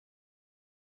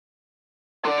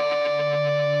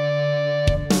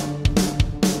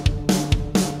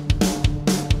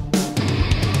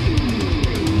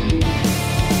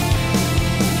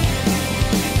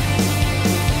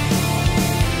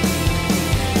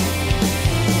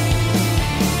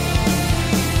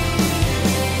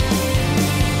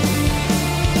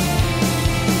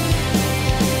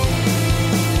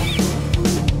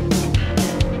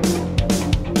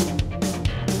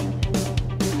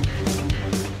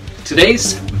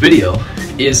Today's video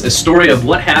is a story of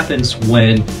what happens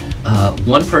when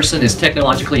one person is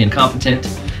technologically incompetent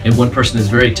and one person is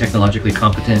very technologically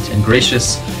competent and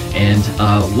gracious, and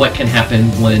what can happen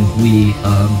when we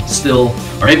still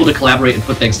are able to collaborate and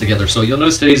put things together. So you'll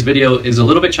notice today's video is a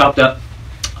little bit chopped up.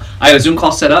 I had a Zoom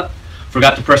call set up,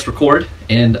 forgot to press record,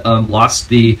 and lost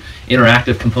the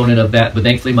interactive component of that, but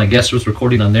thankfully my guest was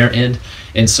recording on their end,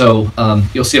 and so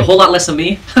you'll see a whole lot less of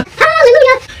me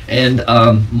and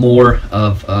more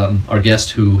of our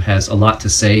guest, who has a lot to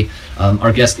say.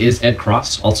 Our guest is Ed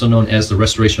Cross, also known as the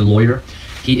Restoration Lawyer.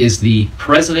 He is the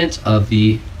president of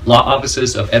the law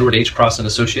offices of Edward H. Cross and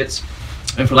Associates,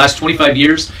 and for the last 25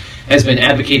 years has been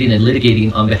advocating and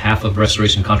litigating on behalf of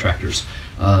restoration contractors.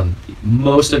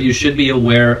 Most of you should be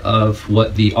aware of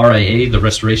what the RIA, the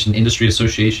Restoration Industry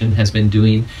Association, has been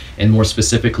doing, and more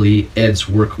specifically Ed's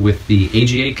work with the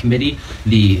AGA committee,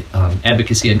 the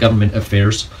Advocacy and Government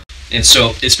Affairs. And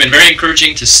so it's been very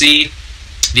encouraging to see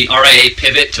the RIA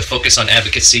pivot to focus on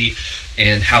advocacy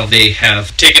and how they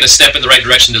have taken a step in the right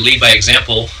direction to lead by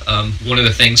example. One of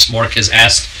the things Mark has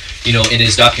asked, in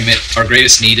his document, our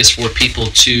greatest need is for people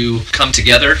to come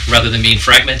together rather than being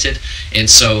fragmented. And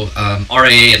so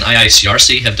RIA and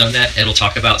IICRC have done that. Ed will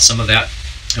talk about some of that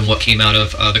and what came out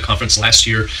of the conference last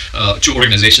year, two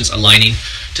organizations aligning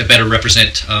to better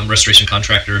represent restoration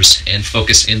contractors and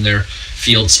focus in their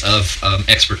fields of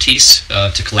expertise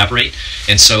to collaborate.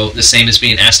 And so the same is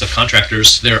being asked of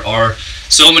contractors. There are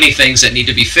so many things that need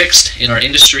to be fixed in our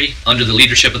industry under the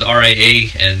leadership of the RIA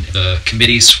and the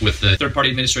committees with the third-party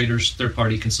administrators,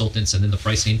 third-party consultants, and then the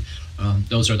pricing.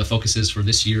 Those are the focuses for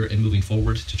this year and moving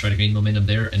forward to try to gain momentum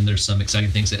there. And there's some exciting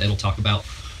things that Ed will talk about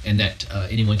and that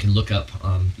anyone can look up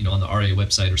on the RIA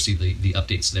website or see the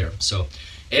updates there. So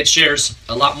Ed shares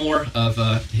a lot more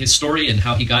of his story and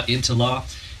how he got into law.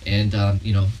 And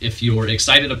if you're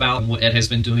excited about what Ed has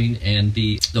been doing and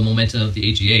the momentum of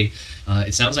the AGA,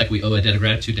 it sounds like we owe a debt of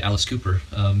gratitude to Alice Cooper.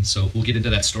 So we'll get into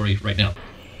that story right now.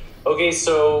 Okay,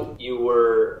 so you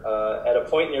were at a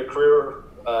point in your career,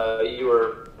 you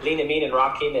were lean and mean and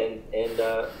rocking, and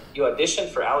you auditioned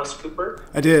for Alice Cooper?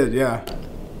 I did, yeah.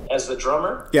 As the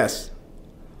drummer? Yes.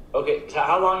 Okay,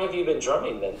 how long have you been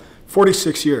drumming then?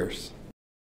 46 years.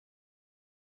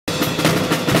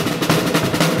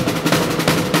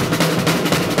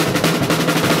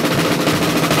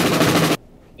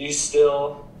 You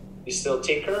still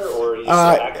tinker, or are you still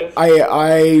active?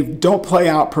 I don't play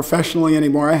out professionally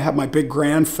anymore. I had my big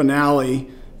grand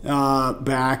finale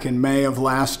back in May of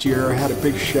last year. I had a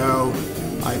big show.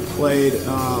 I played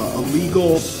a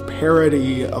legal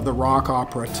parody of the rock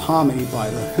opera Tommy by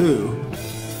The Who.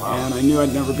 Wow. And I knew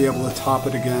I'd never be able to top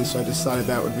it again, so I decided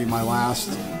that would be my last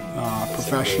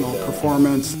professional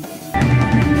performance.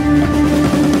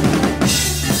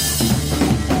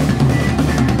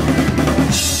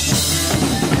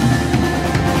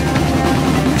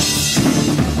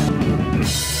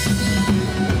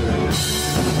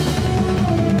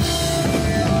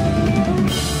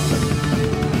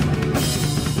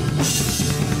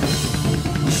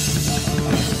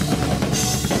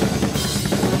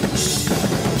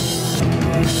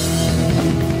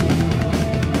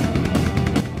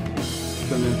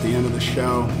 At the end of the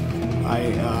show,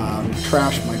 I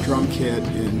trashed my drum kit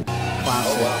in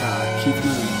classic Keith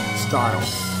Moon style.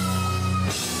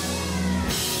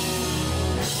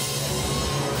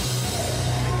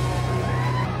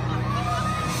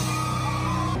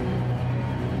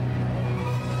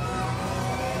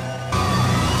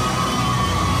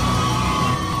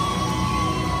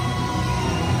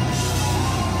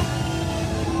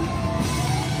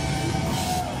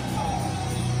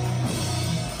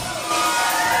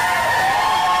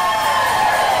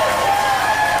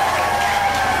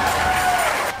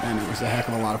 A heck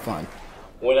of a lot of fun.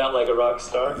 Went out like a rock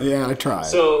star? Yeah, I tried.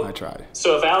 So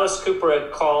if Alice Cooper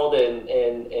had called and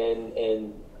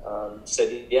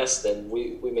said yes, then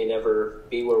we may never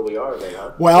be where we are then,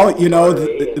 huh? Well,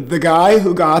 the guy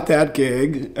who got that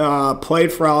gig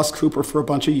played for Alice Cooper for a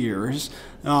bunch of years,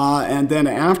 and then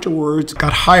afterwards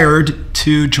got hired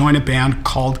to join a band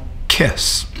called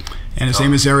Kiss. And his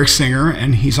name is Eric Singer,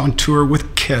 and he's on tour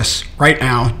with Kiss right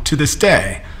now to this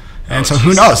day. And so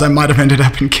who knows, I might have ended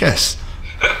up in Kiss.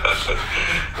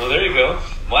 Well, there you go.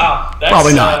 Wow. That's,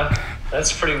 probably not.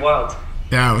 That's pretty wild.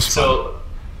 Yeah, it was fun.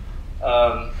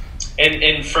 So,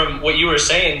 and from what you were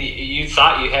saying, you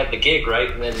thought you had the gig, right?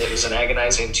 And then it was an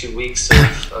agonizing 2 weeks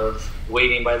of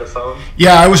waiting by the phone?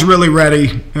 Yeah, I was really ready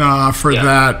for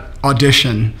that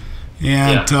audition.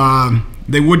 And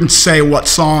they wouldn't say what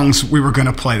songs we were going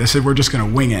to play. They said, we're just going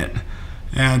to wing it.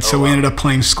 And so we ended up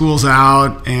playing Schools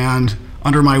Out and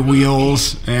Under My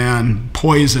Wheels and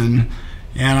Poison.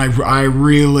 and I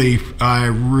really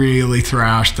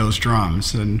thrashed those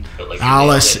drums. And like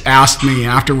Alice asked me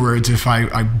afterwards if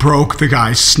I broke the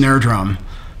guy's snare drum.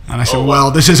 And I said,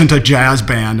 well, this isn't a jazz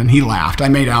band. And he laughed. I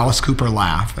made Alice Cooper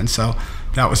laugh. And so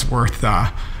that was worth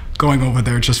going over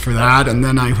there just for that. And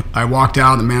then I walked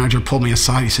out, and the manager pulled me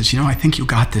aside. He says, I think you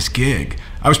got this gig.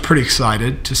 I was pretty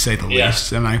excited, to say the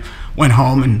least. And I went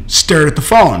home and stared at the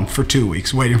phone for 2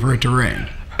 weeks, waiting for it to ring.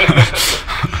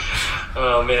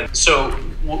 Oh, man. So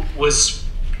was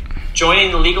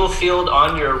joining the legal field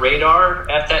on your radar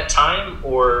at that time,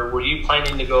 or were you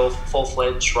planning to go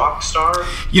full-fledged rock star?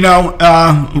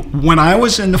 When I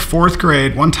was in the 4th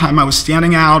grade, one time I was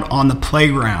standing out on the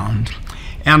playground,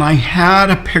 and I had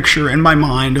a picture in my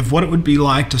mind of what it would be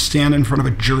like to stand in front of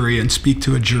a jury and speak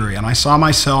to a jury. And I saw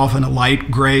myself in a light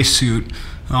gray suit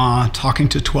talking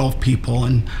to 12 people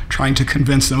and trying to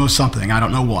convince them of something. I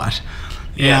don't know what.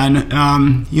 Yeah. And,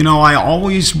 I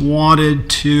always wanted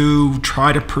to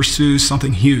try to pursue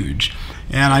something huge.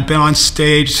 And I've been on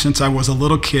stage since I was a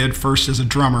little kid, first as a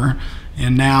drummer,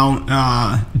 and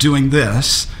now doing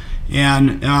this.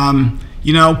 And,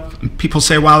 people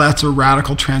say, wow, that's a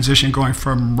radical transition going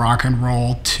from rock and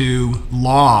roll to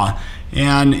law.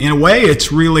 And in a way,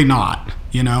 it's really not.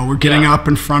 We're getting up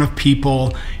in front of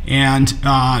people and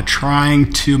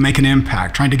trying to make an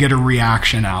impact, trying to get a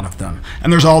reaction out of them.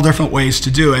 And there's all different ways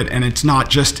to do it, and it's not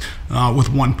just with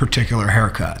one particular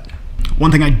haircut.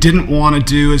 One thing I didn't want to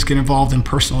do is get involved in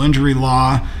personal injury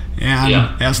law, and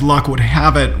as luck would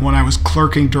have it, when I was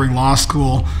clerking during law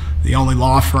school, the only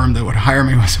law firm that would hire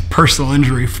me was a personal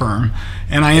injury firm.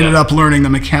 And I ended up learning the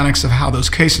mechanics of how those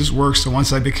cases work. So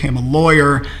once I became a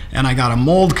lawyer and I got a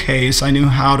mold case, I knew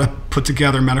how to put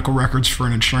together medical records for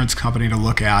an insurance company to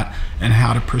look at and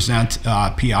how to present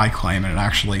a PI claim. And it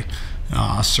actually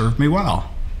served me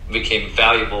well. Became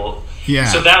valuable. Yeah.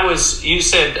 So that was, you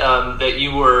said that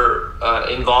you were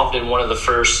involved in one of the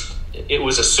first, it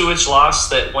was a sewage loss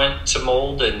that went to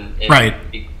mold, and right.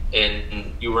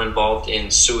 And you were involved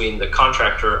in suing the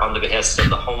contractor on the behest of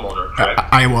the homeowner, correct?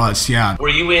 I was, yeah. Were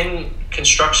you in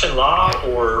construction law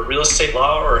or real estate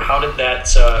law, or how did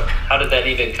that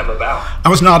even come about? I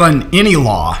was not on any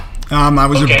law. I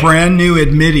was a brand new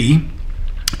admittee,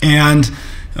 and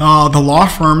the law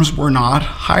firms were not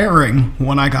hiring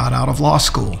when I got out of law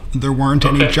school. There weren't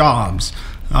any jobs.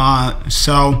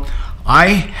 So I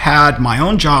had my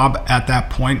own job at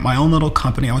that point, my own little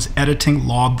company. I was editing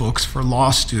law books for law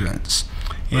students.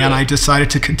 And I decided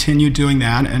to continue doing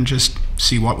that and just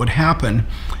see what would happen.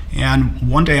 And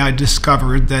one day I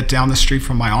discovered that down the street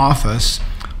from my office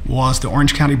was the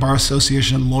Orange County Bar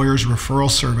Association Lawyers Referral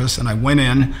Service. And I went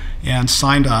in and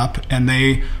signed up, and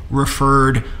they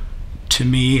referred to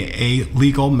me a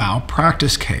legal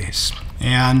malpractice case.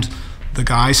 And the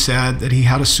guy said that he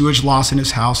had a sewage loss in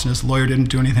his house and his lawyer didn't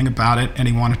do anything about it, and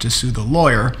he wanted to sue the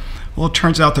lawyer. Well, it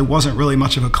turns out there wasn't really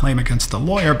much of a claim against the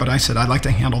lawyer, but I said I'd like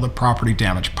to handle the property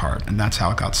damage part, and that's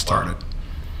how it got started.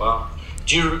 Wow.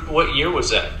 What year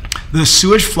was that? The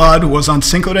sewage flood was on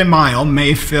Cinco de Mayo,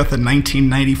 May 5th of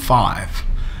 1995.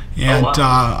 And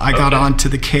I got onto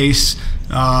the case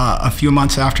a few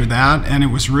months after that, and it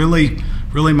was really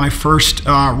my first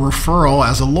referral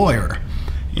as a lawyer.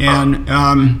 And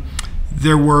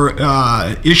there were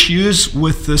issues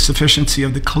with the sufficiency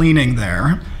of the cleaning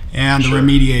there and the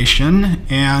remediation,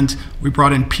 and we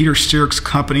brought in Peter Stierk's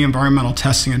company, Environmental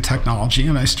Testing and Technology,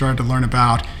 and I started to learn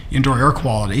about indoor air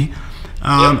quality.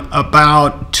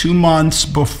 About 2 months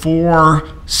before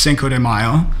Cinco de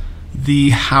Mayo, the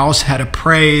house had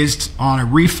appraised on a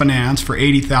refinance for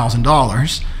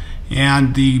 $80,000,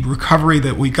 and the recovery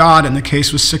that we got in the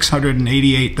case was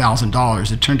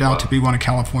 $688,000. It turned out to be one of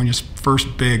California's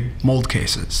first big mold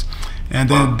cases. And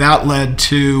then that led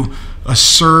to a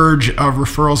surge of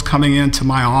referrals coming into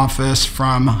my office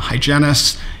from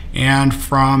hygienists and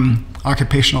from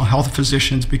occupational health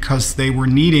physicians because they were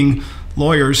needing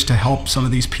lawyers to help some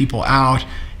of these people out.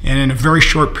 And in a very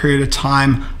short period of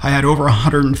time, I had over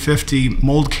 150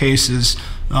 mold cases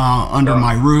under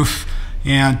my roof,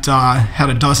 and had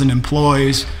a dozen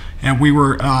employees, and we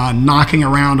were knocking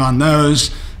around on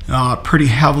those pretty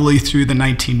heavily through the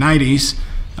 1990s.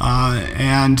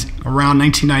 And around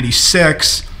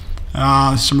 1996,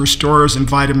 some restorers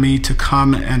invited me to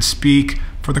come and speak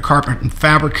for the Carpet and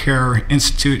Fabric Care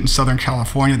Institute in Southern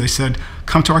California. They said,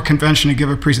 come to our convention and give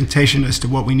a presentation as to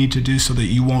what we need to do so that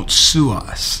you won't sue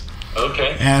us.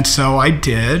 Okay. And so I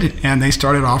did, and they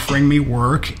started offering me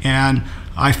work, and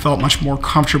I felt much more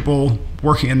comfortable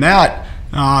working in that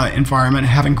environment.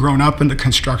 Having grown up in the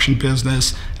construction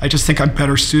business, I just think I'm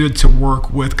better suited to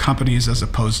work with companies as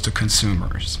opposed to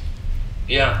consumers.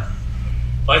 Yeah.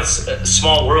 Well, it's a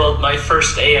small world. My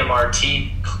first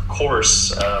AMRT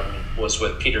course was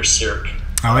with Peter Sirk.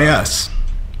 Oh, yes.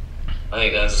 I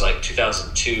think that was like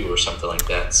 2002 or something like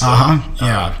that. So,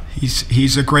 yeah,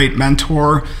 he's a great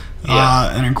mentor,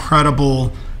 an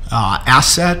incredible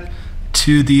asset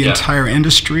to the entire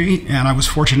industry, and I was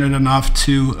fortunate enough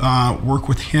to work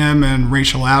with him and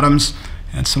Rachel Adams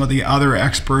and some of the other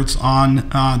experts on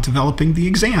developing the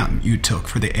exam you took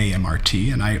for the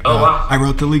AMRT, and I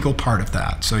wrote the legal part of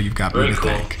that, so you've got me to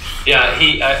thank. Yeah,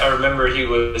 I remember he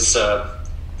was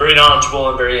very knowledgeable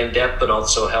and very in-depth, but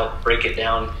also helped break it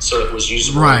down so it was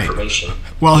usable information.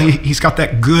 Well, he's got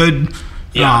that good,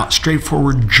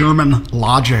 straightforward German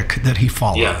logic that he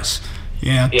follows.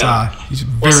 And he's a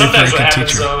very, sometimes very good what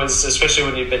happens, teacher. though, is especially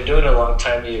when you've been doing it a long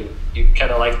time, you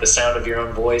kind of like the sound of your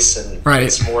own voice, and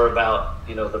it's more about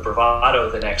the bravado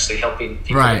than actually helping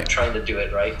people trying to do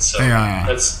it right. So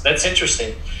that's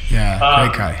interesting. Yeah,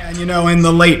 great guy. And in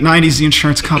the late 90s, the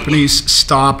insurance companies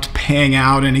stopped paying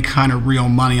out any kind of real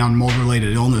money on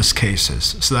mold-related illness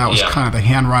cases. So that was kind of the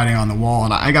handwriting on the wall,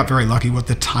 and I got very lucky with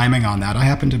the timing on that. I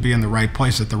happened to be in the right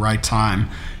place at the right time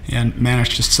and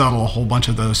managed to settle a whole bunch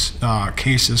of those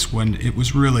cases when it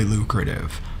was really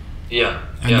lucrative.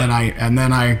 And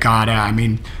then I got out. I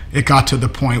mean, it got to the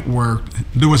point where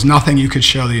there was nothing you could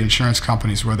show the insurance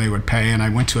companies where they would pay, and I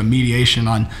went to a mediation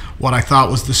on what I thought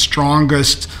was the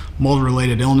strongest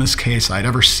mold-related illness case I'd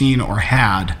ever seen or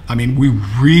had. I mean, we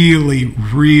really,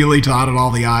 really dotted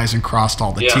all the I's and crossed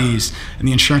all the T's, and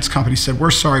the insurance company said,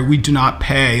 "We're sorry, we do not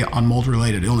pay on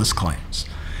mold-related illness claims."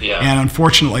 And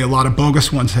unfortunately, a lot of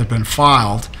bogus ones had been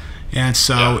filed. And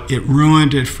so it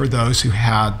ruined it for those who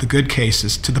had the good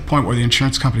cases, to the point where the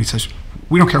insurance company says,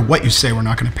 "We don't care what you say, we're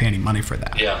not going to pay any money for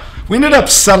that." We ended up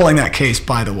settling that case,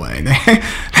 by the way.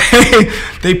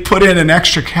 They put in an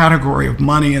extra category of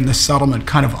money in the settlement,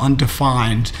 kind of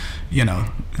undefined.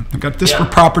 They've got this for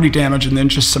property damage and then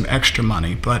just some extra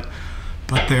money. But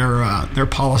their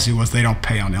policy was they don't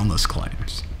pay on illness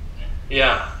claims.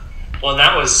 Well,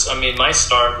 that was, my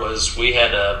start was we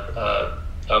had a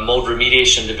mold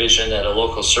remediation division at a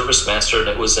local service master, and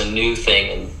it was a new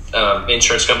thing, and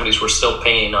insurance companies were still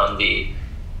paying on the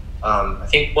I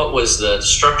think what was the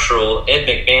structural, Ed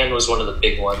McMahon was one of the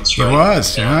big ones, right? It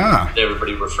was, that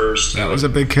everybody refers to. That was a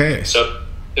big case. So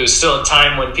it was still a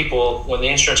time when the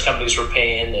insurance companies were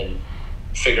paying and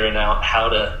figuring out how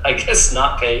to, I guess,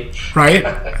 not pay.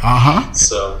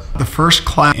 So the first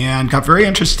class, and got very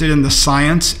interested in the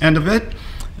science end of it,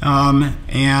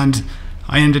 and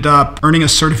I ended up earning a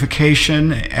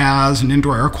certification as an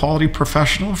indoor air quality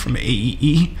professional from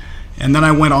AEE, and then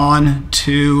I went on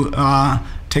to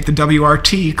take the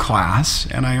WRT class,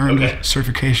 and I earned a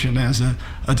certification as a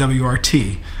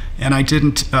WRT. And I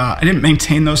didn't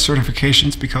maintain those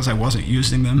certifications because I wasn't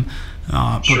using them.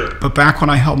 But back when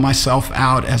I held myself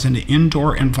out as an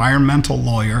indoor environmental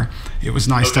lawyer, it was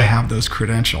nice to have those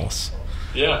credentials.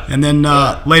 And then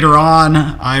later on,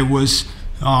 I was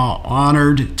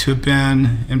honored to have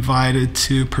been invited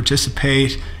to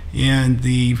participate in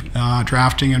the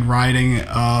drafting and writing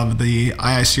of the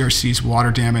IICRC's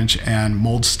water damage and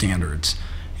mold standards.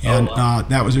 And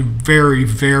that was a very,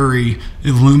 very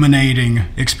illuminating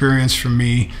experience for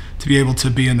me to be able to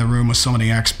be in the room with so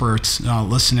many experts,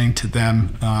 listening to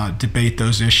them debate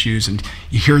those issues. And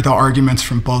you hear the arguments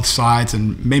from both sides,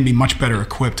 and made me much better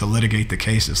equipped to litigate the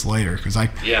cases later, because I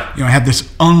had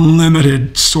this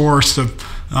unlimited source of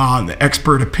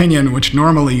expert opinion, which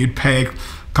normally you'd pay a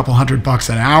couple $100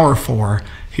 an hour for.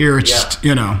 Here it's just,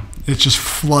 it's just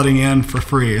flooding in for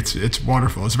free. It's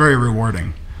wonderful. It's very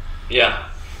rewarding.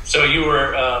 So you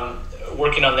were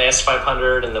working on the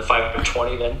S500 and the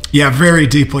 520 then? Yeah, very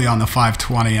deeply on the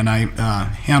 520, and I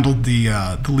handled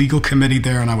the legal committee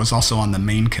there, and I was also on the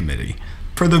main committee.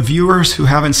 For the viewers who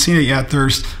haven't seen it yet,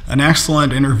 there's an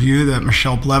excellent interview that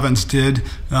Michelle Blevins did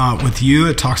with you.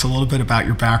 It talks a little bit about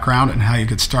your background and how you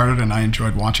got started, and I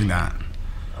enjoyed watching that.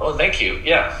 Oh, thank you.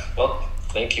 Well,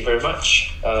 thank you very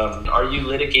much. Are you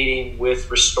litigating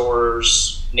with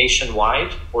restorers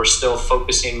nationwide, or still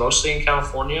focusing mostly in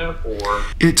California? Or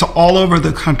it's all over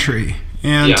the country,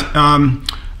 and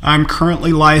I'm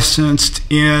currently licensed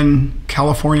in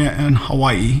California and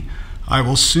Hawaii. I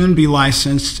will soon be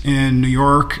licensed in New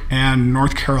York and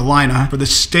North Carolina. For the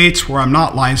states where I'm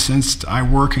not licensed, I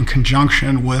work in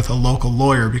conjunction with a local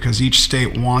lawyer, because each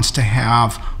state wants to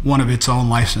have one of its own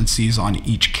licensees on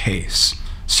each case.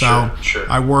 So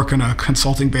I work on a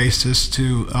consulting basis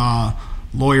to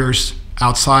lawyers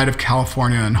outside of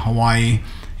California and Hawaii,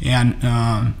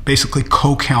 and basically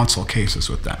co-counsel cases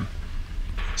with them.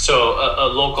 So a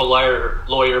local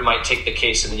lawyer might take the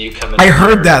case, and then you come in. I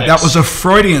heard that. That was a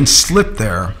Freudian slip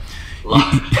there.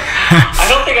 I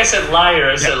don't think I said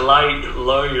liar. I said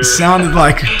lawyer. Sounded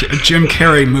like a Jim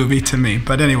Carrey movie to me.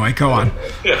 But anyway, go on.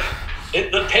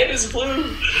 The pen is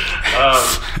blue.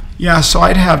 Yeah, so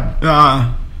I'd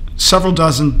have several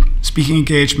dozen speaking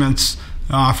engagements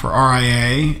for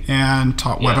RIA and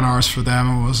taught webinars for them.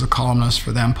 I was a columnist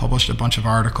for them, published a bunch of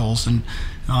articles, and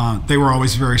they were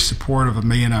always very supportive of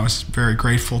me, and I was very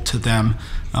grateful to them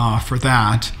for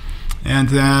that. And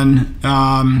then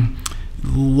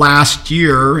last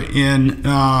year in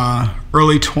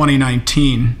early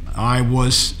 2019, I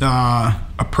was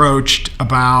approached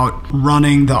about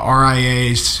running the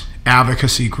RIA's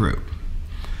advocacy group.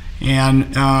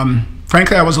 And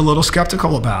frankly, I was a little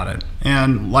skeptical about it.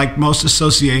 And like most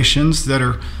associations that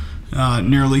are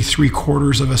nearly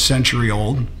 3/4 of a century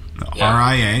old,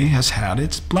 RIA has had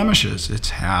its blemishes.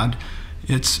 It's had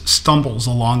its stumbles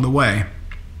along the way.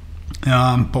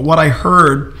 But what I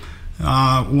heard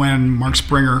when Mark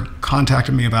Springer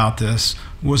contacted me about this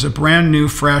was a brand new,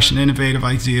 fresh, and innovative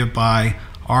idea by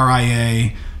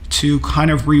RIA to kind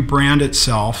of rebrand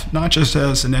itself, not just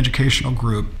as an educational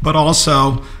group, but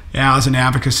also as an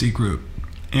advocacy group.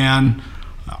 And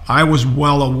I was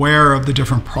well aware of the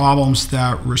different problems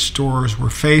that restorers were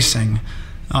facing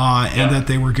and that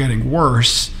they were getting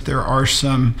worse. There are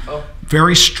some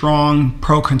very strong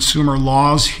pro-consumer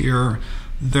laws here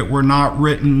that were not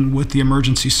written with the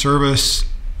emergency service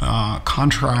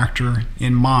contractor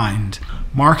in mind.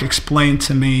 Mark explained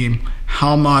to me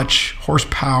how much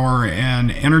horsepower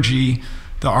and energy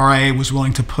the RIA was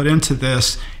willing to put into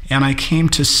this, and I came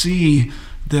to see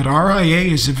that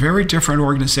RIA is a very different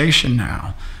organization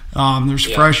now. There's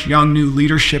fresh, young, new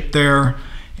leadership there,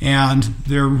 and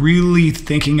they're really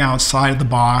thinking outside of the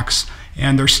box,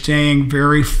 and they're staying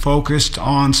very focused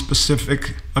on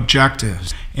specific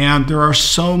objectives. And there are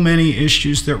so many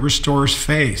issues that restorers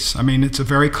face. I mean, it's a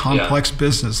very complex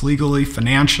business, legally,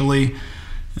 financially,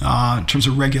 in terms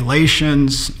of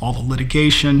regulations, all the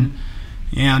litigation.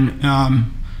 And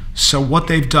so what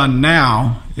they've done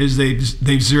now is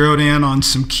they've zeroed in on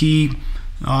some key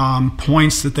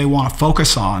points that they want to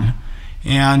focus on.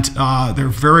 And they're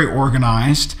very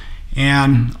organized.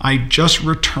 And I just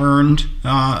returned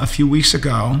a few weeks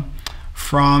ago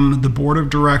from the Board of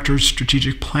Directors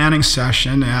strategic planning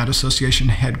session at association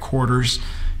headquarters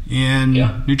in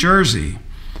New Jersey,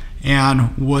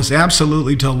 and was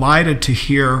absolutely delighted to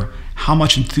hear how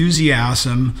much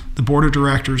enthusiasm the Board of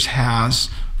Directors has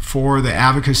for the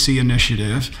advocacy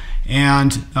initiative,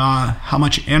 and how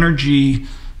much energy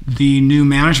the new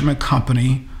management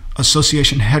company,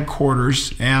 association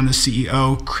headquarters, and the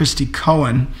CEO, Christy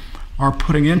Cohen, are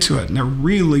putting into it. And they're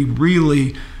really,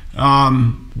 really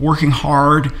working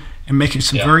hard and making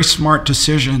some very smart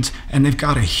decisions, and they've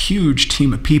got a huge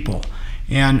team of people.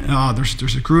 And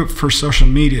there's a group for social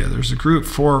media, there's a group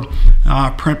for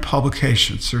print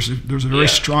publications, there's a very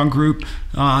strong group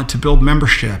to build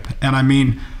membership. And I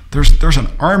mean, there's an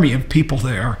army of people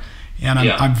there, and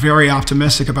I'm very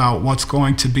optimistic about what's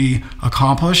going to be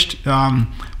accomplished.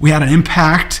 We had an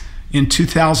impact in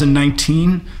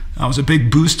 2019. It was a big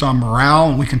boost on morale,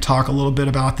 and we can talk a little bit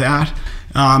about that.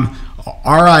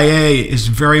 RIA is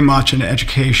very much an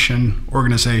education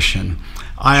organization.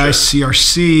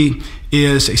 IICRC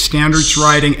is a standards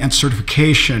writing and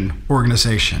certification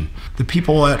organization. The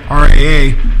people at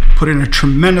RIA put in a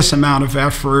tremendous amount of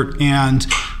effort and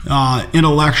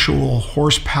intellectual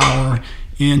horsepower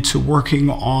into working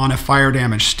on a fire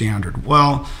damage standard.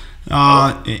 Well,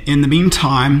 in the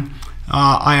meantime,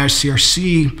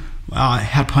 IICRC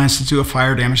had plans to do a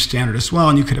fire damage standard as well,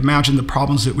 and you could imagine the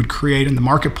problems it would create in the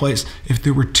marketplace if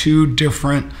there were two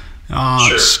different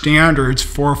standards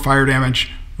for fire damage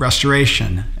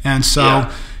restoration. And so,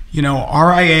 you know,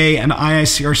 RIA and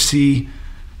IICRC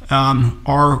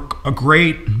are a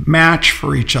great match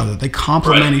for each other. They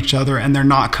complement each other, and they're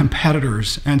not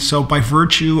competitors. And so by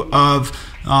virtue of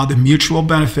the mutual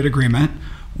benefit agreement,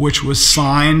 which was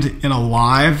signed in a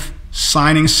live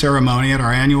signing ceremony at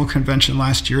our annual convention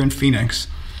last year in Phoenix,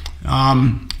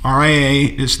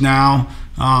 RIA is now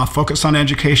focused on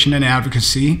education and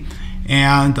advocacy,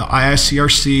 and the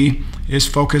IICRC is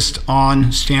focused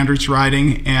on standards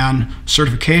writing and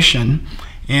certification.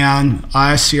 And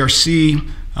IICRC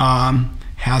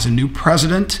has a new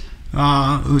president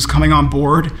who's coming on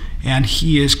board, and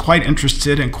he is quite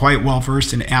interested and quite well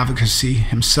versed in advocacy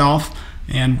himself,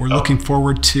 and we're looking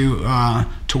forward to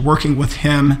working with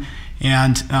him.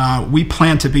 And we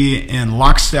plan to be in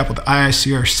lockstep with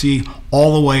IICRC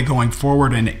all the way going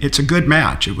forward, and it's a good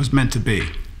match. It was meant to be.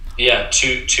 Yeah,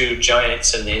 two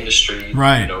giants in the industry, you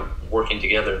know, working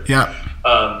together. Yeah.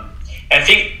 I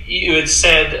think you had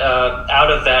said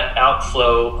out of that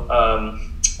outflow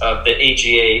of the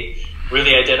AGA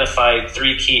really identified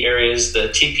 3 key areas: the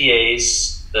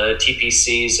TPAs, the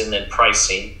TPCs, and then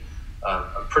pricing.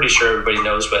 I'm pretty sure everybody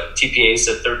knows, but TPAs,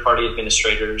 the third-party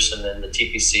administrators, and then the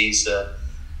TPCs,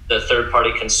 the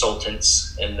third-party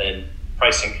consultants, and then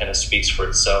pricing kind of speaks for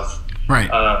itself. Right.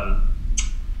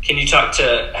 Can you talk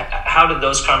to how did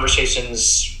those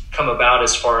conversations come about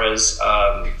as far as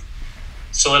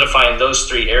solidifying those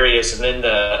 3 areas, and then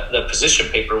the position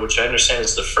paper, which I understand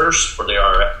is the first for the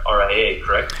RIA,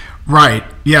 correct? Right.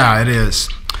 Yeah, it is.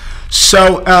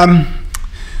 So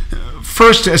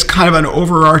first, as kind of an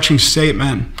overarching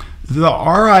statement, the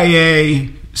RIA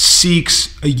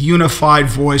seeks a unified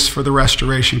voice for the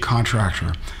restoration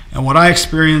contractor. And what I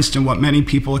experienced and what many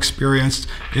people experienced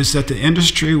is that the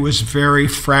industry was very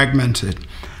fragmented.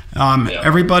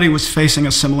 Everybody was facing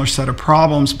a similar set of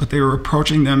problems, but they were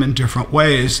approaching them in different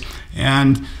ways.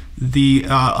 And the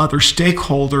other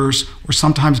stakeholders were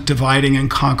sometimes dividing and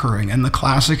conquering. And the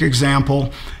classic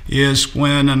example is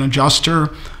when an adjuster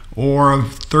or a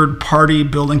third-party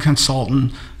building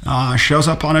consultant shows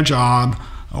up on a job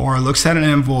or looks at an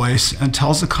invoice and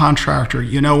tells the contractor,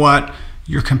 you know what,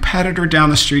 your competitor down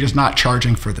the street is not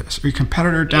charging for this, or your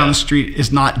competitor down the street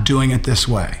is not doing it this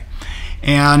way.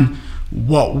 And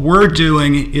what we're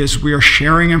doing is we're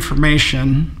sharing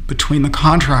information between the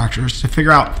contractors to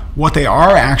figure out what they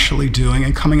are actually doing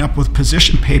and coming up with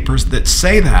position papers that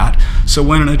say that. So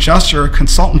when an adjuster or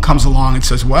consultant comes along and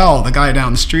says, well, the guy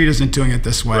down the street isn't doing it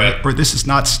this way, or this is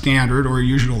not standard or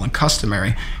usual and customary,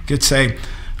 you could say,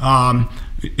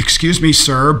 excuse me,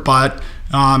 sir, but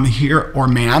here, or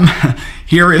ma'am,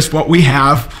 here is what we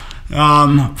have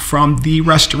from the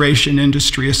Restoration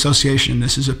Industry Association.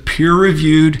 This is a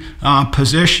peer-reviewed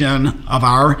position of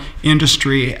our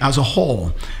industry as a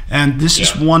whole. And this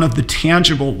is one of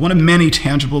many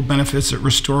tangible benefits that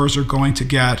restorers are going to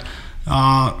get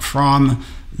from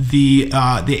the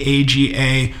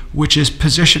AGA, which is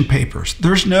position papers.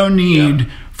 There's no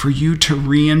need for you to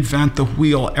reinvent the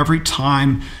wheel every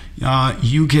time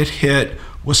you get hit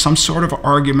with some sort of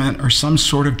argument or some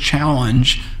sort of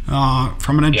challenge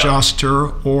from an adjuster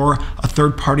or a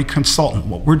third-party consultant.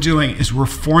 What we're doing is we're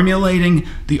formulating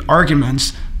the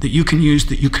arguments that you can use,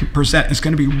 that you can present. It's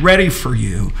going to be ready for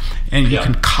you, and you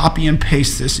can copy and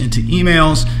paste this into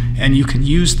emails, and you can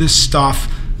use this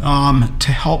stuff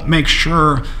to help make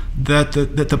sure that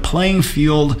the playing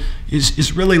field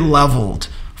is really leveled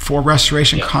for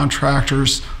restoration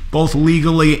contractors, both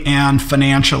legally and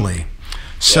financially.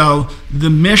 So the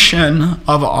mission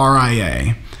of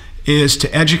RIA is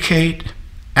to educate,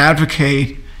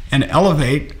 advocate, and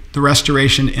elevate the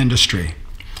restoration industry.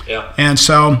 And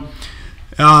so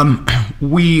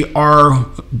we are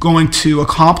going to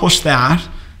accomplish that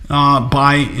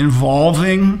by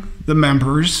involving the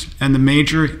members and the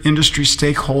major industry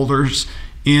stakeholders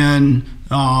in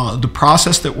the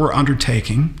process that we're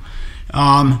undertaking.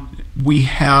 We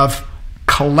have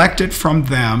collected from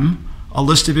them a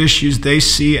list of issues they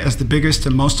see as the biggest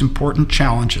and most important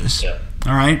challenges.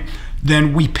 All right.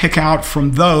 Then we pick out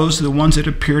from those the ones that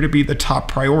appear to be the top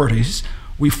priorities.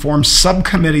 We form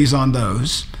subcommittees on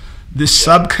those. The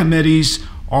subcommittees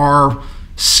are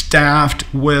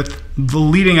staffed with the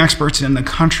leading experts in the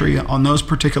country on those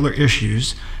particular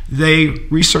issues. They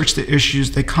research the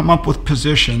issues, they come up with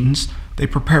positions, they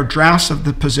prepare drafts of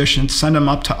the positions, send them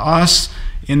up to us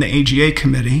in the AGA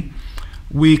committee.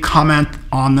 We comment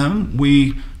on them,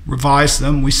 we revise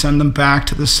them, we send them back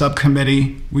to the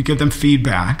subcommittee, we give them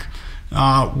feedback.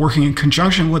 Working in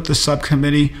conjunction with the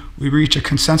subcommittee, we reach a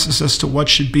consensus as to what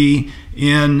should be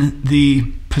in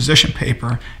the position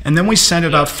paper, and then we send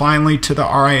it up finally to the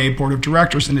RIA Board of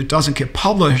Directors, and it doesn't get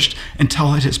published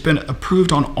until it has been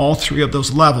approved on all 3 of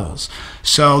those levels.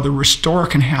 So the restorer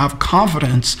can have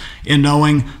confidence in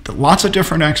knowing that lots of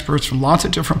different experts from lots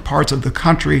of different parts of the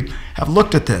country have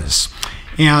looked at this.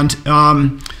 And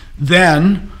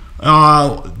then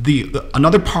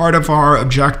another part of our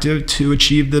objective to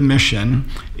achieve the mission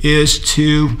is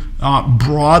to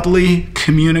broadly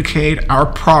communicate our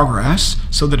progress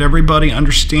so that everybody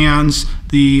understands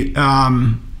the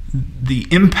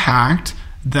impact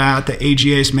that the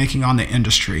AGA is making on the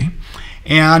industry.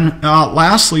 And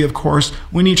lastly, of course,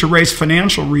 we need to raise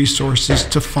financial resources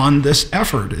to fund this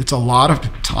effort. It's a lot of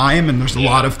time, and there's a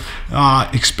lot of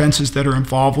expenses that are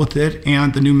involved with it,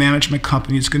 and the new management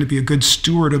company is going to be a good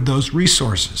steward of those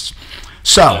resources.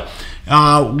 So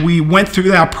we went through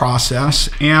that process,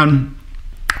 and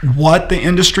what the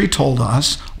industry told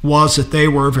us was that they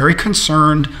were very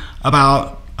concerned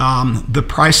about the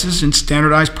prices in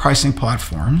standardized pricing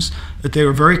platforms, that they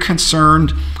were very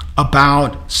concerned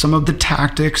about some of the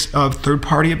tactics of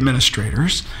third-party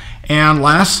administrators, And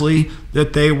lastly,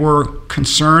 that they were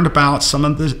concerned about some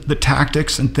of the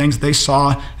tactics and things they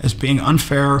saw as being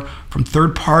unfair from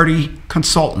third-party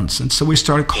consultants. And so we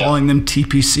started calling them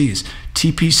TPCs.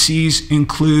 TPCs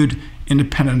include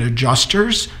independent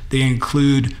adjusters, they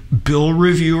include bill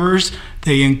reviewers,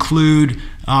 they include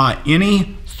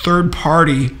any third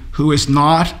party who is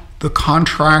not the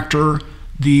contractor,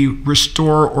 the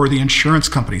restorer, or the insurance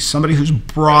company, somebody who's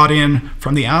brought in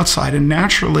from the outside. And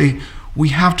naturally, we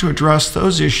have to address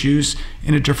those issues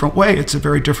in a different way. It's a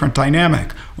very different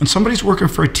dynamic. When somebody's working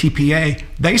for a TPA,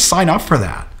 they sign up for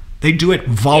that. They do it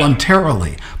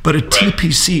voluntarily, but a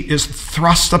TPC is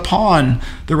thrust upon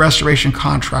the restoration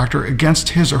contractor against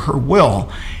his or her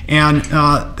will, and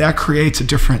that creates a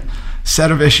different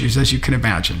set of issues, as you can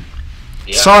imagine.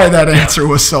 Sorry that answer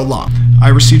was so long. I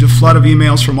received a flood of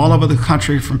emails from all over the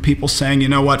country from people saying, you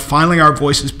know what, finally our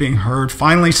voice is being heard,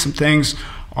 finally some things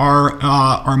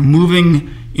are moving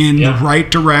in the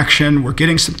right direction, we're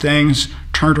getting some things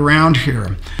turned around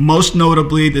here. Most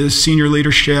notably, the senior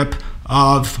leadership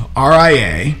of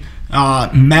RIA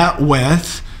met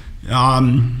with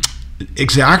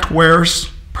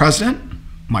Exactware's president,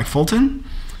 Mike Fulton,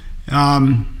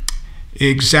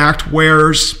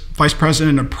 Exactware's vice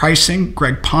president of pricing,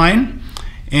 Greg Pine,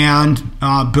 and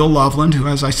Bill Loveland, who,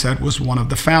 as I said, was one of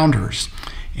the founders.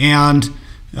 And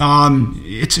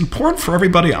it's important for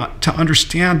everybody to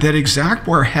understand that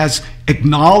Exactware has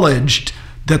acknowledged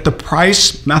that the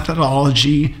price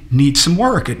methodology needs some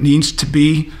work. It needs to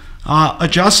be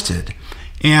adjusted.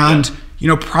 And you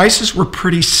know, prices were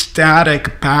pretty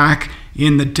static back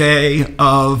in the day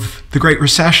of the Great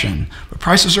Recession, but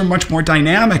prices are much more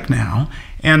dynamic now,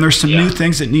 and there's some new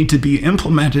things that need to be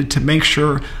implemented to make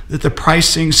sure that the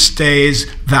pricing stays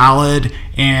valid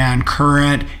and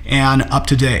current and up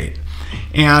to date.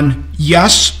 And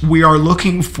yes, we are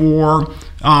looking for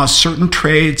certain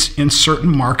trades in certain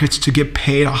markets to get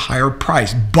paid a higher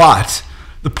price, but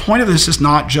the point of this is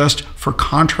not just for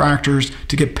contractors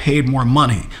to get paid more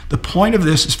money. The point of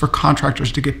this is for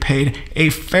contractors to get paid a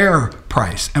fair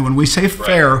price. And when we say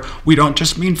fair, we don't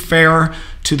just mean fair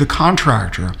to the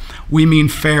contractor. We mean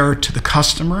fair to the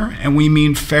customer, and we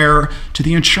mean fair to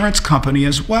the insurance company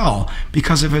as well.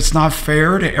 Because if it's not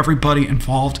fair to everybody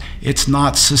involved, it's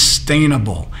not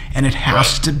sustainable. And it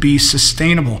has to be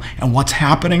sustainable. And what's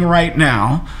happening right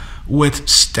now with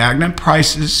stagnant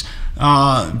prices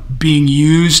being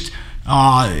used,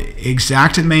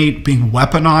 Xactimate being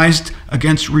weaponized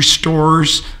against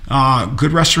restorers,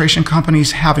 good restoration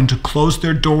companies having to close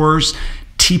their doors,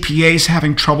 TPAs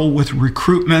having trouble with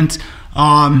recruitment,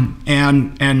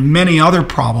 and many other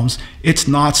problems, it's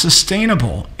not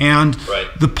sustainable. And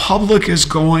the public is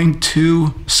going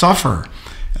to suffer.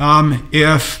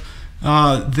 If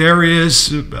there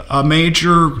is a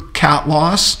major cat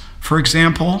loss, for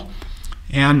example,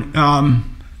 and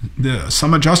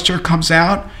some adjuster comes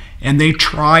out and they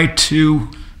try to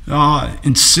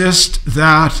insist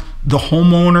that the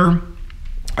homeowner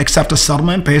accept a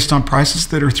settlement based on prices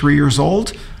that are 3 years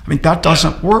old, I mean, that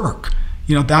doesn't work.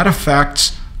 You know, that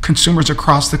affects consumers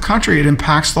across the country. It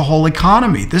impacts the whole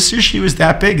economy. This issue is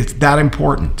that big. It's that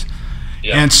important.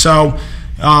 And so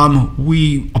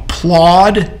we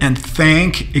applaud and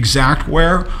thank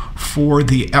Exactware for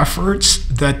the efforts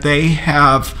that they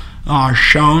have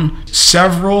shown.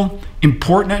 Several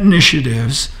important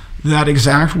initiatives that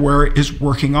Exactware is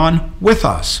working on with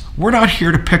us. We're not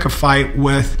here to pick a fight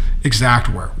with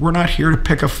Exactware. We're not here to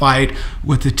pick a fight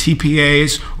with the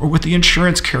TPAs or with the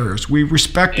insurance carriers. We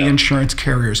respect the insurance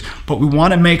carriers, but we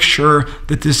want to make sure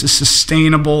that this is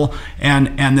sustainable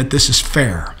and that this is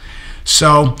fair.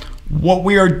 So what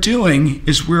we are doing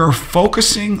is we are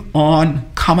focusing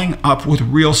on coming up with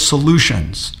real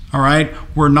solutions. All right,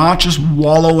 we're not just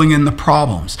wallowing in the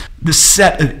problems. This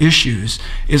set of issues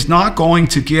is not going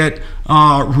to get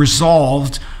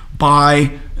resolved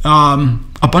by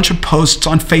a bunch of posts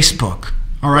on Facebook.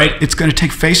 All right, it's going to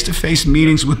take face-to-face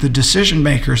meetings with the decision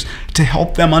makers to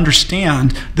help them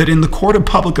understand that in the court of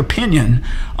public opinion,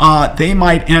 they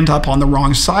might end up on the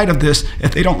wrong side of this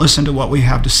if they don't listen to what we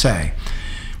have to say.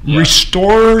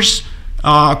 Restorers,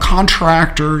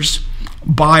 contractors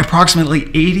buy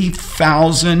approximately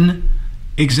 80,000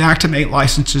 Xactimate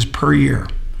licenses per year.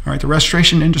 All right, the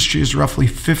restoration industry is roughly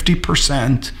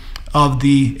 50% of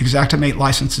the Xactimate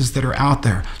licenses that are out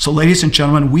there. So ladies and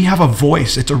gentlemen, we have a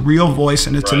voice. It's a real voice,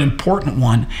 and it's an important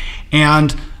one.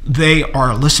 And they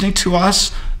are listening to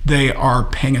us, they are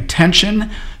paying attention,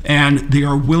 and they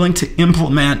are willing to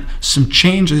implement some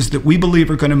changes that we believe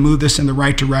are going to move this in the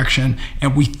right direction.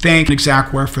 And we thank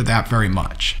Exactware for that very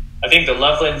much. I think the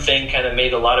Loveland thing kind of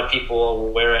made a lot of people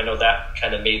aware. I know that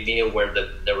kind of made me aware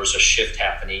that there was a shift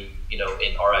happening, in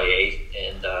RIA,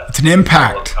 and it's an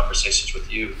impact. Conversations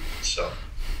with you, so.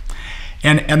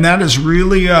 And that is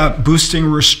really boosting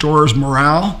restorers'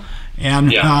 morale,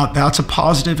 and that's a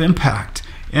positive impact.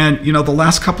 And the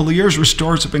last couple of years,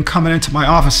 restorers have been coming into my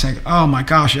office saying, "Oh my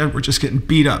gosh, Ed, we're just getting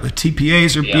beat up. The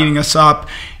TPAs are beating us up."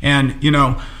 And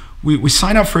we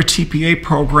sign up for a TPA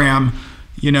program,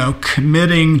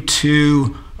 committing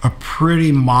to a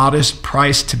pretty modest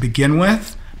price to begin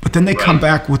with, but then they come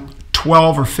back with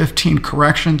 12 or 15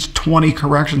 corrections, 20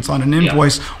 corrections on an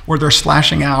invoice where they're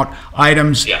slashing out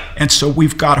items. And so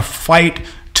we've got to fight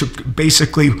to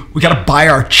basically, we got to buy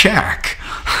our check.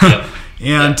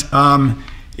 And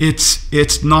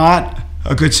it's not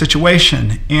a good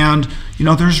situation. And,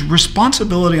 there's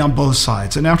responsibility on both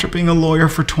sides. And after being a lawyer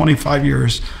for 25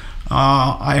 years,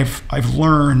 I've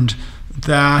learned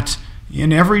that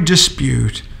in every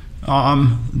dispute,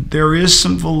 there is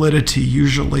some validity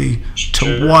usually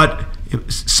to what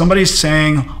somebody's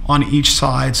saying on each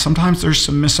side. Sometimes there's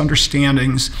some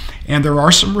misunderstandings, and there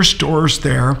are some restorers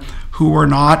there who are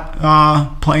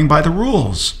not playing by the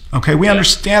rules. Okay, we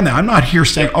understand that. I'm not here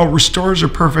saying, oh, restorers are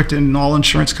perfect and all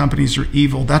insurance companies are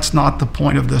evil. That's not the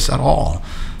point of this at all.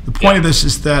 The point of this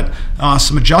is that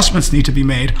some adjustments need to be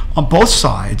made on both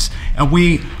sides, and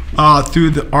we,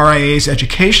 through the RIA's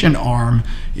education arm,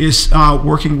 is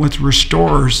working with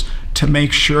restorers to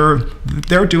make sure that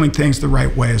they're doing things the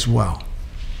right way as well.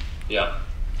 Yeah,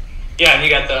 and you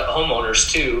got the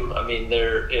homeowners too. I mean,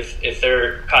 if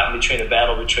they're caught in between a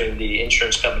battle between the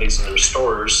insurance companies and the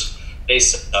restorers, they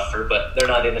suffer, but they're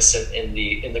not innocent in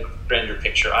the grander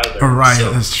picture either. Oh, right,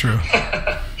 so, that's true.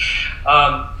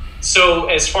 So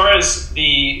as far as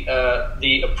the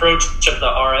approach of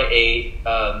the RIA,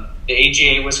 the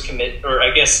AGA was or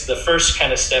I guess the first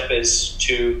kind of step is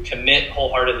to commit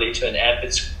wholeheartedly to an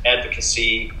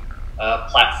advocacy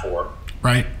platform,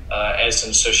 right? As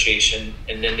an association,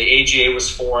 and then the AGA was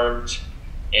formed,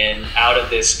 and out of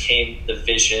this came the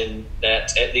vision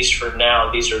that, at least for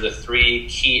now, these are the 3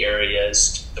 key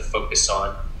areas to focus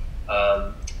on.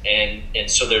 And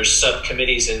so there's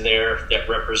subcommittees in there that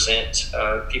represent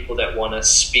people that want to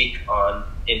speak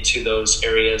into those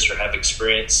areas or have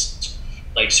experience.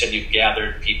 Like you said, you've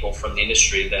gathered people from the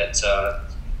industry that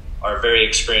are very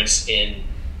experienced in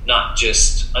not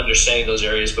just understanding those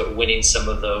areas, but winning some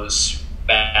of those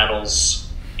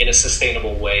battles in a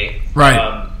sustainable way. Right.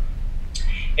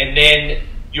 And then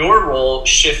your role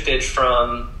shifted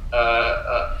from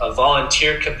a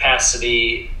volunteer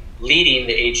capacity leading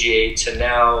the AGA to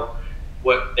now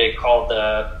what they call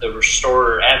the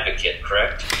restorer advocate,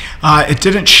 correct? It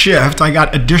didn't shift. I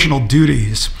got additional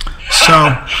duties.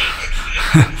 So,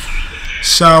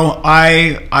 so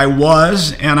I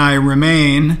was and I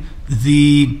remain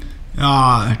the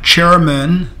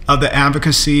chairman of the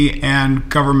Advocacy and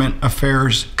Government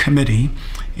Affairs Committee.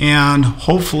 And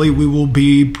hopefully we will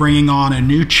be bringing on a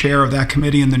new chair of that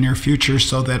committee in the near future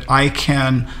so that I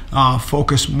can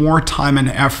focus more time and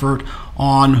effort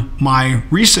on my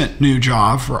recent new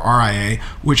job for RIA,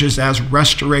 which is as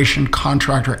Restoration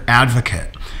Contractor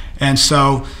Advocate. And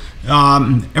so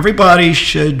everybody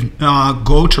should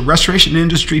go to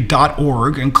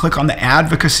restorationindustry.org and click on the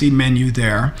advocacy menu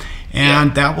there.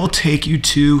 And that will take you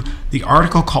to the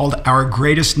article called Our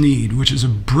Greatest Need, which is a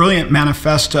brilliant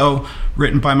manifesto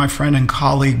written by my friend and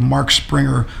colleague Mark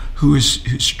Springer, who's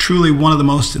truly one of the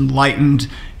most enlightened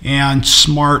and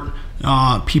smart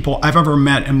people I've ever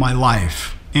met in my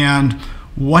life. And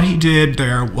what he did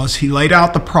there was he laid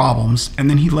out the problems, and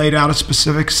then he laid out a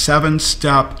specific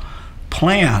 7-step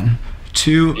plan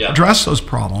to address those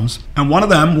problems. And one of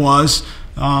them was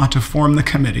to form the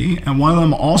committee, and one of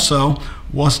them also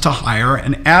was to hire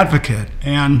an advocate.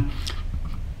 And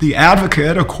the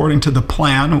advocate, according to the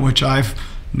plan, which I've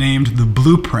named the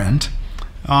blueprint,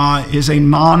 is a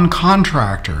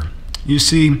non-contractor. You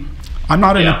see, I'm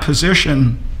not in a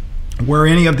position where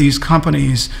any of these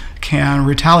companies can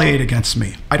retaliate against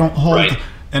me. I don't hold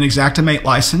an Xactimate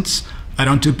license. I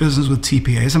don't do business with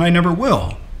TPAs, and I never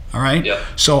will. All right?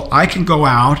 So I can go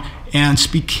out and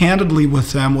speak candidly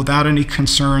with them without any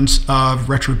concerns of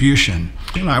retribution.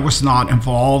 And I was not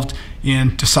involved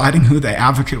in deciding who the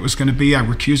advocate was going to be. I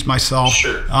recused myself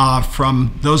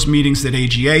from those meetings that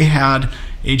AGA had,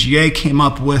 AGA came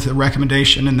up with a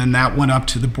recommendation, and then that went up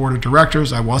to the board of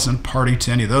directors. I wasn't party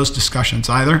to any of those discussions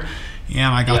either.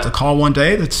 And I got the call one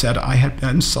day that said I had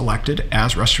been selected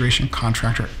as restoration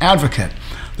contractor advocate.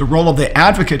 The role of the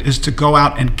advocate is to go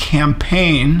out and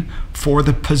campaign for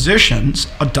the positions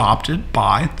adopted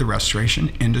by the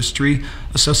Restoration Industry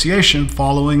Association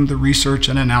following the research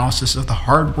and analysis of the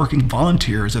hardworking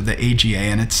volunteers of the AGA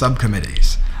and its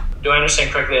subcommittees. Do I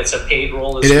understand correctly? That's a paid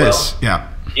role as well? It is,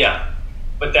 yeah. Yeah.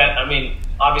 But that, I mean,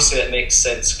 obviously that makes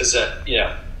sense because, you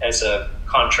know, as a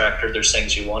contractor, there's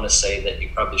things you want to say that you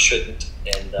probably shouldn't,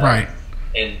 and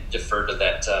and defer to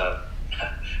that.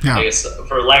 I guess,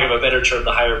 for lack of a better term,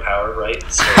 the higher power, right?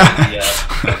 So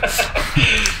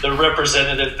the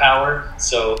representative power.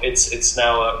 So it's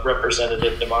now a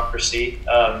representative democracy.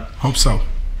 Hope so.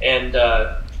 And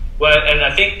and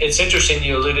I think it's interesting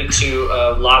you alluded to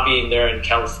lobbying there in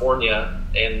California,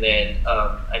 and then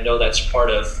I know that's part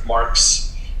of Mark's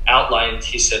outline.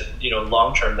 He said, you know,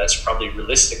 long term, that's probably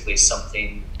realistically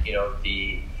something, you know,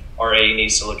 the RA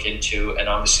needs to look into, and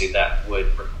obviously that would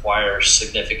require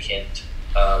significant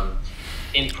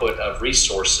input of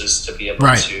resources to be able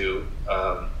to,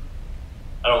 I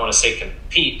don't want to say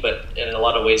compete, but in a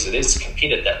lot of ways it is to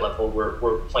compete at that level.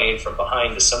 We're playing from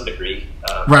behind to some degree.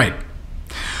 And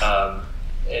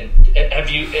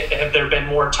have there been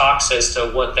more talks as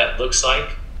to what that looks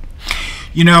like?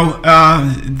 You know,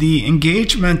 the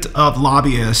engagement of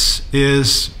lobbyists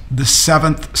is the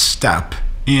 7th step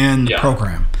in the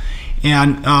program.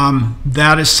 And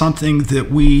that is something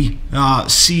that we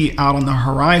see out on the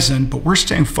horizon, but we're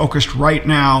staying focused right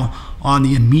now on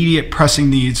the immediate pressing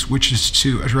needs, which is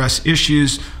to address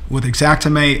issues with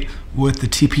Xactimate, with the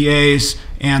TPAs,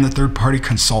 and the third-party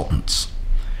consultants.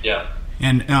 Yeah.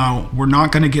 And we're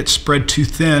not going to get spread too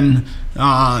thin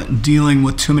dealing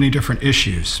with too many different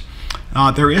issues.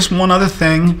 There is one other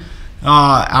thing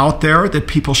out there that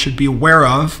people should be aware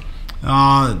of.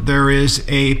 There is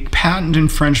a patent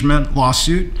infringement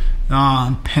lawsuit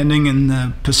pending in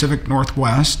the Pacific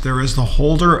Northwest. There is the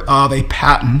holder of a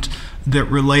patent that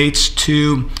relates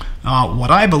to what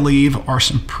I believe are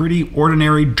some pretty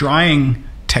ordinary drying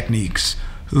techniques,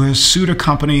 who has sued a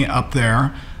company up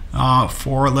there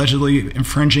for allegedly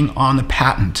infringing on the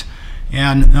patent.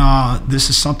 And this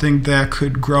is something that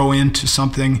could grow into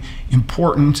something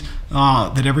important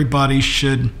that everybody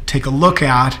should take a look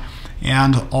at.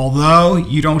 And although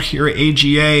you don't hear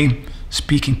AGA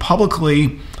speaking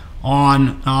publicly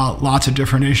on lots of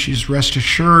different issues, rest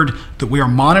assured that we are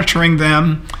monitoring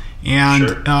them, and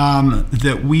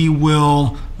that we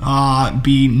will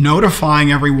be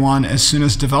notifying everyone as soon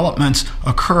as developments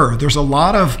occur. There's a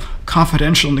lot of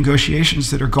confidential negotiations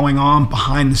that are going on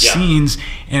behind the scenes,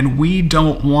 and we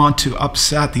don't want to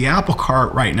upset the apple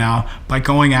cart right now by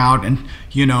going out and,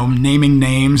 you know, naming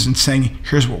names and saying,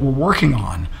 here's what we're working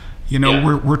on. You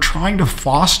know, we're trying to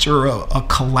foster a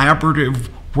collaborative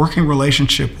working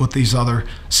relationship with these other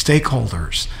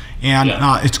stakeholders. And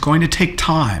it's going to take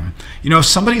time. You know, if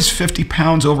somebody's 50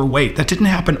 pounds overweight, that didn't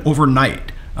happen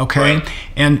overnight, okay?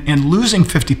 And losing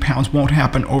 50 pounds won't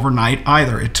happen overnight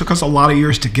either. It took us a lot of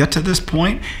years to get to this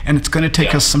point, and it's going to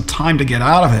take us some time to get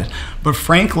out of it. But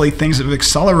frankly, things have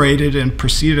accelerated and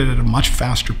proceeded at a much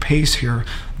faster pace here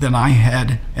than I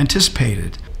had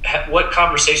anticipated. What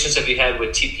conversations have you had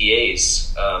with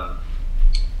TPAs?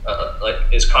 Like,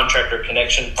 is Contractor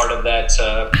Connection part of that?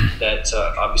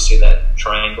 Obviously that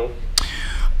triangle.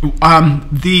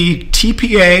 The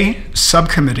TPA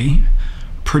subcommittee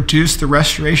produced the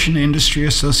Restoration Industry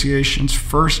Association's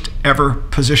first ever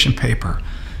position paper.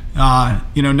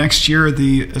 You know, next year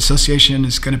the association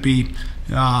is going to be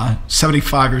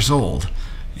 75 years old,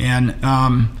 and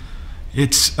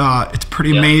it's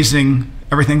pretty amazing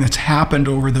everything that's happened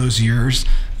over those years.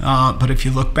 But if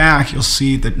you look back, you'll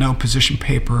see that no position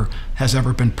paper has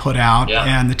ever been put out,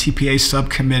 and the TPA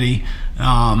subcommittee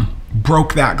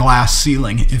broke that glass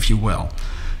ceiling, if you will.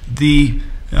 The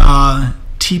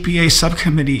TPA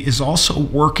subcommittee is also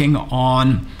working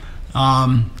on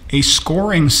a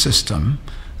scoring system,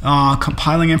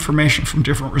 compiling information from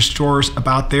different restorers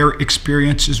about their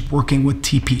experiences working with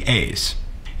TPAs.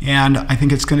 And I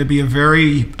think it's going to be a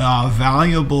very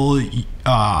valuable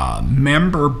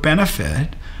member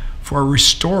benefit for a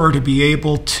restorer to be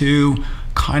able to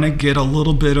kind of get a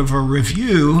little bit of a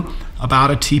review about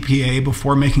a TPA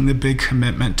before making the big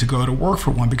commitment to go to work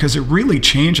for one, because it really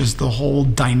changes the whole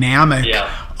dynamic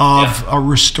of a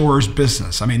restorer's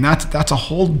business. I mean, that's a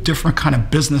whole different kind of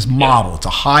business model. It's a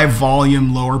high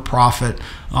volume, lower profit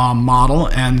model,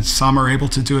 and some are able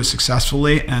to do it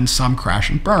successfully and some crash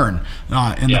and burn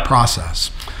in the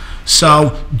process.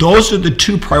 So those are the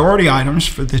two priority items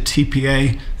for the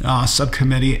TPA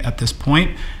subcommittee at this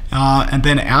point. And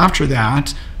then after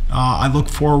that, I look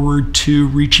forward to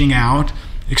reaching out,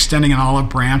 extending an olive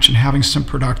branch, and having some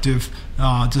productive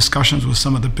discussions with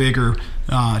some of the bigger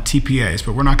TPAs.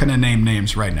 But we're not going to name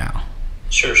names right now.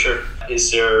 Sure, sure.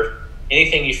 Is there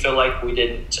anything you feel like we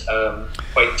didn't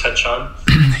quite touch on?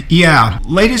 Yeah.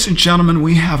 Ladies and gentlemen,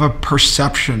 we have a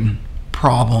perception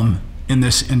problem in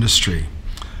this industry.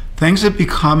 Things have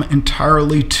become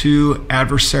entirely too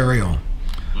adversarial.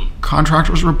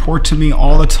 Contractors report to me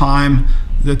all the time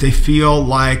that they feel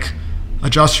like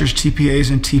adjusters,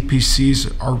 TPAs, and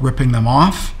TPCs are ripping them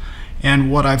off.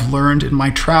 And what I've learned in my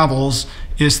travels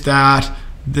is that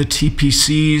the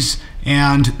TPCs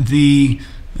and the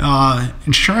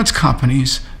insurance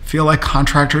companies feel like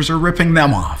contractors are ripping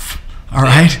them off. All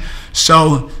right?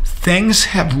 So things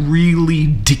have really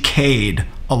decayed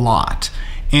a lot.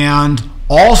 And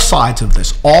all sides of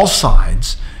this, all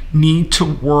sides, need to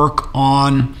work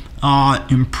on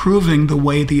improving the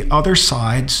way the other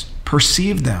sides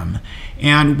perceive them.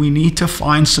 And we need to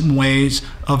find some ways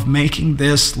of making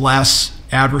this less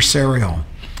adversarial.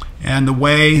 And the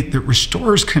way that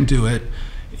restorers can do it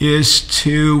is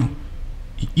to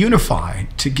unify,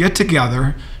 to get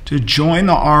together, to join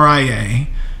the RIA,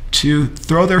 to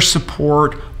throw their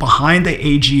support behind the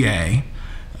AGA,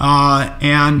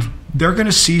 and they're going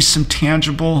to see some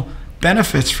tangible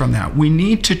benefits from that. We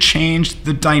need to change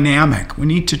the dynamic. We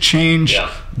need to change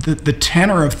the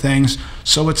tenor of things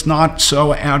so it's not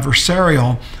so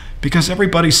adversarial, because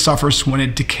everybody suffers when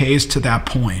it decays to that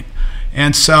point.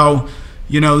 And so,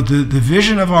 you know, the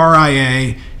vision of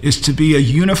RIA is to be a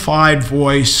unified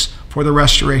voice for the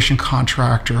restoration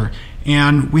contractor,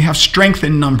 and we have strength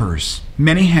in numbers.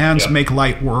 Many hands make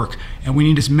light work, and we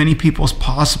need as many people as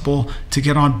possible to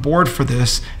get on board for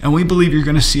this, and we believe you're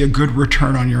going to see a good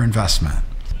return on your investment.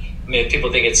 I mean, if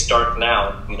people think it's dark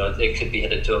now, you know, it could be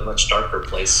headed to a much darker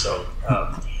place. So,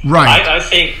 right. I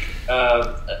think,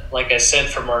 like I said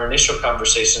from our initial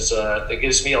conversations, it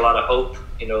gives me a lot of hope,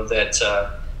 you know, that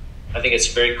I think it's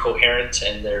very coherent,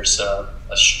 and there's a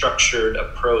structured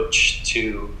approach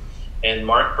to, and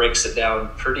Mark breaks it down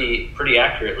pretty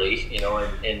accurately, you know,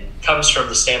 and comes from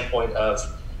the standpoint of,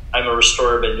 I'm a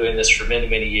restorer, been doing this for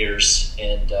many years,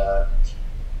 and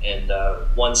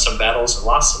won some battles and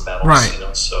lost some battles, right. You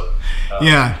know, so.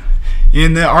 Yeah.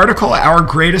 In the article, Our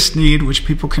Greatest Need, which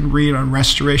people can read on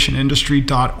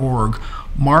restorationindustry.org,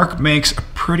 Mark makes a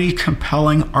pretty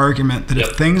compelling argument that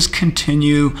if things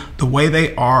continue the way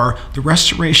they are, the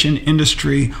restoration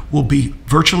industry will be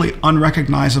virtually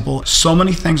unrecognizable. So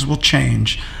many things will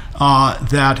change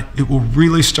that it will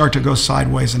really start to go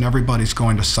sideways, and everybody's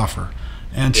going to suffer.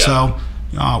 And so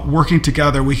working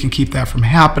together, we can keep that from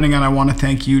happening. And I want to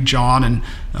thank you, John, and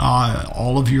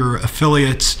all of your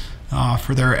affiliates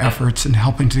for their efforts in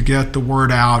helping to get the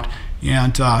word out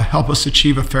and help us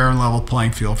achieve a fair and level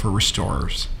playing field for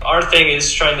restorers. Our thing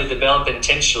is trying to develop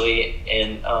intentionally,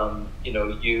 and you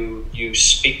know, you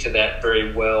speak to that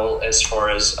very well as far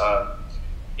as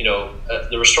you know,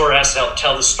 the restorer has to help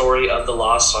tell the story of the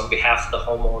loss on behalf of the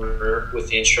homeowner with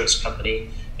the insurance company,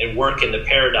 and work in the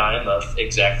paradigm of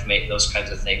Xactimate and those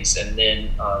kinds of things, and then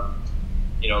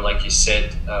you know, like you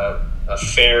said, a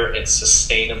fair and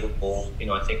sustainable. You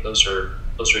know, I think those are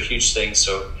huge things.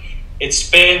 So. It's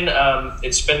been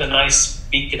a nice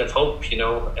beacon of hope, you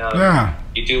know.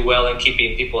 You do well in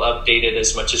keeping people updated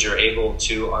as much as you're able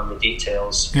to on the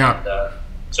details. Yeah. And,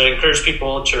 so I encourage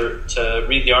people to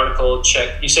read the article,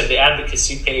 check. You said the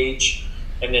advocacy page,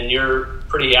 and then you're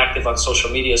pretty active on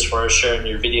social media as far as sharing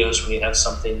your videos when you have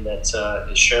something that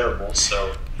is shareable.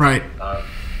 So right.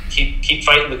 Keep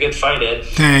fighting the good fight, Ed.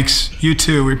 Thanks. You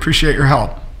too. We appreciate your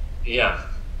help. Yeah.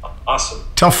 Awesome.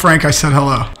 Tell Frank I said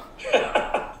hello.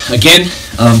 Again,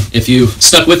 if you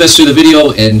stuck with us through the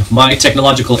video and my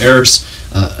technological errors,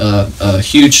 a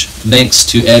huge thanks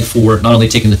to Ed for not only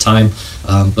taking the time,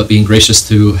 but being gracious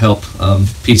to help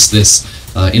piece this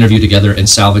interview together and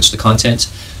salvage the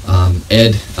content.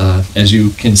 Ed, as you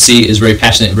can see, is very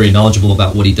passionate and very knowledgeable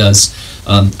about what he does.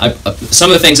 Some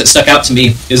of the things that stuck out to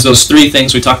me is those three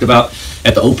things we talked about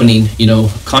at the opening, you know,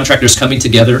 contractors coming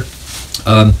together.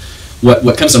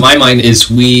 What comes to my mind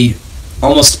is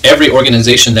almost every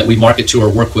organization that we market to or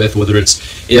work with, whether it's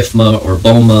IFMA or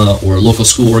BOMA or local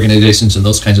school organizations and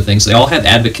those kinds of things, they all have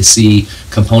advocacy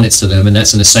components to them, and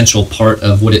that's an essential part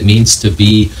of what it means to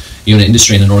be, you know, an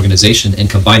industry and an organization,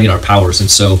 and combining our powers. And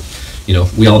so, you know,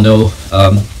 we all know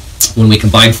when we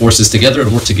combine forces together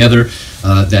and work together,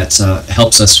 that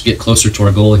helps us get closer to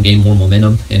our goal and gain more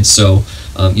momentum. And so,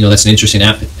 that's an interesting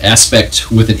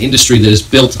aspect with an industry that is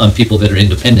built on people that are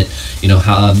independent.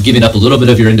 Giving up a little bit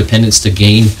of your independence to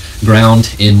gain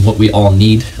ground in what we all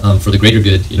need for the greater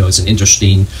good, is an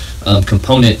interesting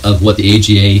component of what the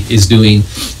AGA is doing,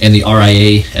 and the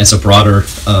RIA as a broader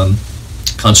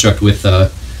construct with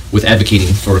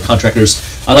advocating for contractors.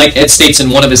 I like Ed states in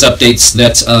one of his updates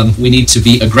that we need to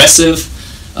be aggressive,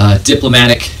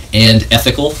 diplomatic, and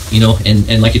ethical.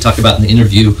 And like you talked about in the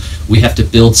interview, we have to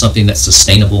build something that's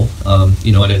sustainable. And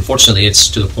unfortunately, it's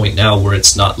to the point now where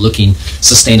it's not looking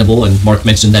sustainable. And Mark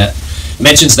mentions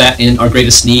that in Our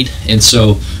Greatest Need. And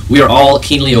so we are all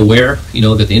keenly aware,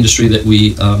 that the industry that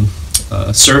we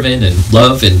serve in and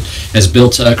love and has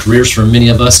built careers for many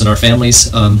of us and our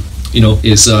families,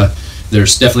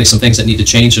 there's definitely some things that need to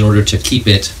change in order to keep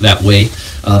it that way,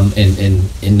 and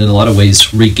in a lot of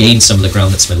ways regain some of the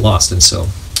ground that's been lost. And so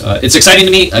it's exciting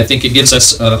to me. I think it gives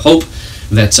us hope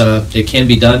that it can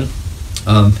be done,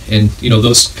 and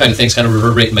those kind of things kind of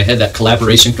reverberate in my head. That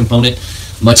collaboration component,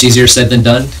 much easier said than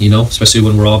done, especially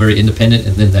when we're all very independent,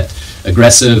 and then that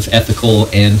aggressive, ethical,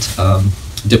 and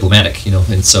diplomatic,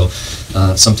 and so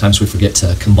sometimes we forget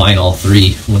to combine all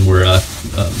three when we're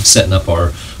setting up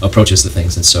our approaches to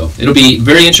things. And so it'll be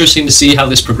very interesting to see how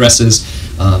this progresses.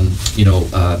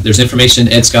 There's information.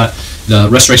 Ed's got the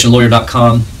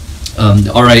restorationlawyer.com.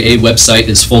 The RIA website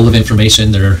is full of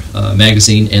information, their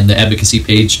magazine and the advocacy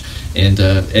page, and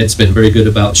Ed's been very good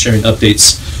about sharing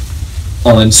updates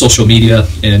on social media,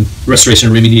 and Restoration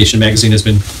and Remediation magazine has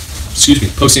been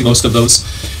posting most of those.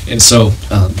 And so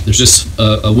there's just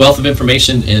a wealth of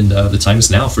information, and the time is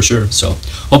now for sure. So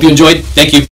hope you enjoyed.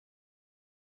 Thank you.